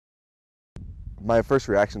My first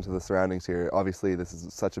reaction to the surroundings here, obviously this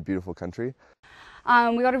is such a beautiful country.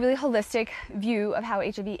 We got a really holistic view of how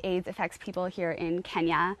HIV/AIDS affects people here in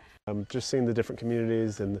Kenya. Just seeing the different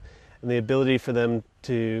communities and the ability for them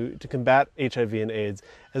to combat HIV and AIDS,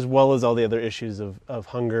 as well as all the other issues of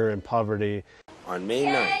hunger and poverty. On May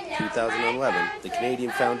 9, 2011, the Canadian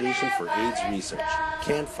Foundation for AIDS Research,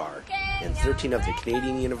 CANFAR, and 13 of the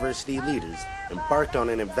Canadian university leaders embarked on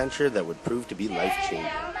an adventure that would prove to be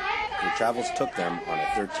life-changing. Their travels took them on a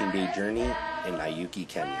 13-day journey in Nanyuki,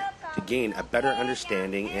 Kenya, to gain a better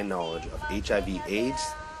understanding and knowledge of HIV/AIDS,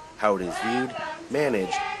 how it is viewed,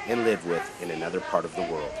 managed, and lived with in another part of the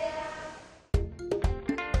world.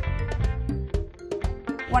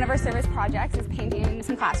 One of our service projects is painting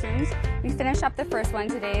some classrooms. We finished up the first one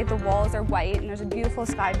today. The walls are white and there's a beautiful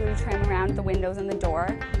sky blue trim around the windows and the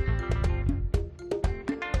door.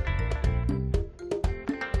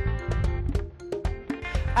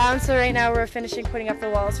 So right now we're finishing putting up the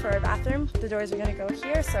walls for our bathroom. The doors are going to go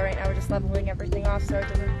here, so right now we're just leveling everything off so it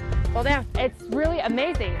doesn't fall down. It's really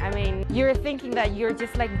amazing. I mean, you're thinking that you're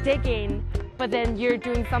just like digging, but then you're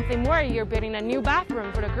doing something more. You're building a new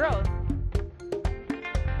bathroom for the girls.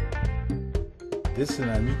 This is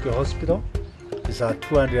Nanyuki Hospital. It's a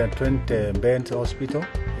 220-bed hospital.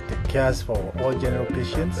 It cares for all general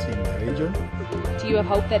patients in the region. Do you have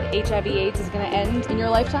hope that HIV/AIDS is going to end in your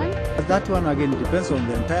lifetime? That one again depends on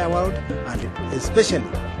the entire world and especially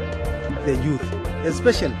the youth,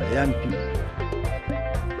 especially the young people.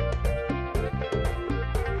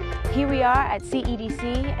 Here we are at CEDC,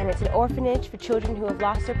 and it's an orphanage for children who have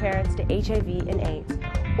lost their parents to HIV and AIDS,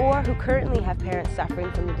 or who currently have parents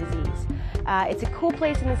suffering from the disease. It's a cool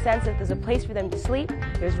place in the sense that there's a place for them to sleep,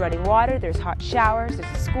 there's running water, there's hot showers,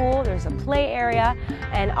 there's a school, there's a play area,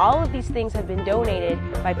 and all of these things have been donated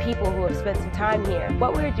by people who have spent some time here.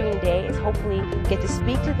 What we're doing today is hopefully get to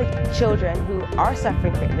speak to the children who are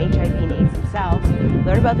suffering from HIV and AIDS themselves,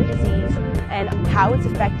 learn about the disease and how it's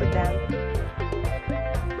affected them.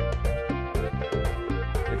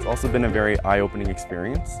 It's also been a very eye-opening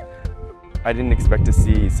experience. I didn't expect to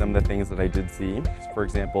see some of the things that I did see. For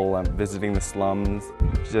example, visiting the slums,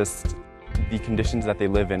 just the conditions that they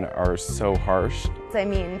live in are so harsh. I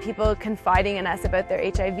mean, people confiding in us about their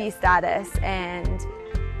HIV status and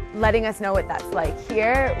letting us know what that's like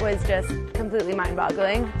here was just completely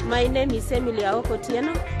mind-boggling. My name is Emilia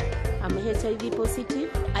Okotieno. I'm HIV positive.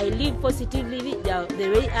 I live positively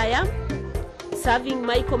the way I am, serving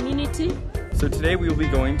my community. So today we will be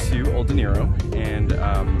going to Old Dinero, and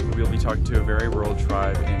we'll be talking to a very rural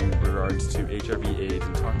tribe in regards to HIV/AIDS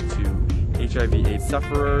and talking to HIV/AIDS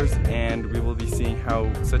sufferers, and we will be seeing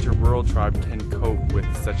how such a rural tribe can cope with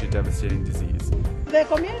such a devastating disease. The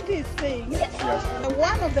community is saying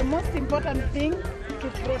one of the most important things to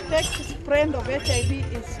protect spread of HIV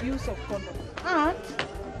is use of condoms and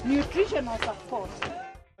nutritional support.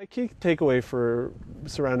 My key takeaway for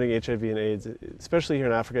surrounding HIV and AIDS, especially here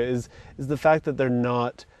in Africa, is the fact that they're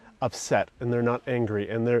not upset and they're not angry,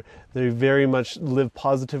 and they very much live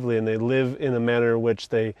positively, and they live in a manner in which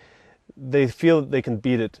they feel that they can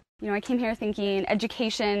beat it. You know, I came here thinking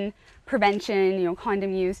education, prevention,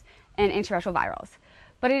 condom use, and antiretrovirals.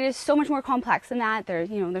 But it is so much more complex than that.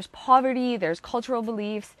 There's poverty, there's cultural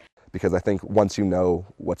beliefs. Because I think once you know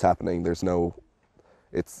what's happening,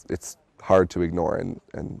 it's hard to ignore,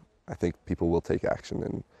 and I think people will take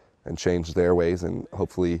action and change their ways and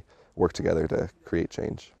hopefully work together to create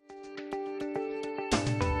change.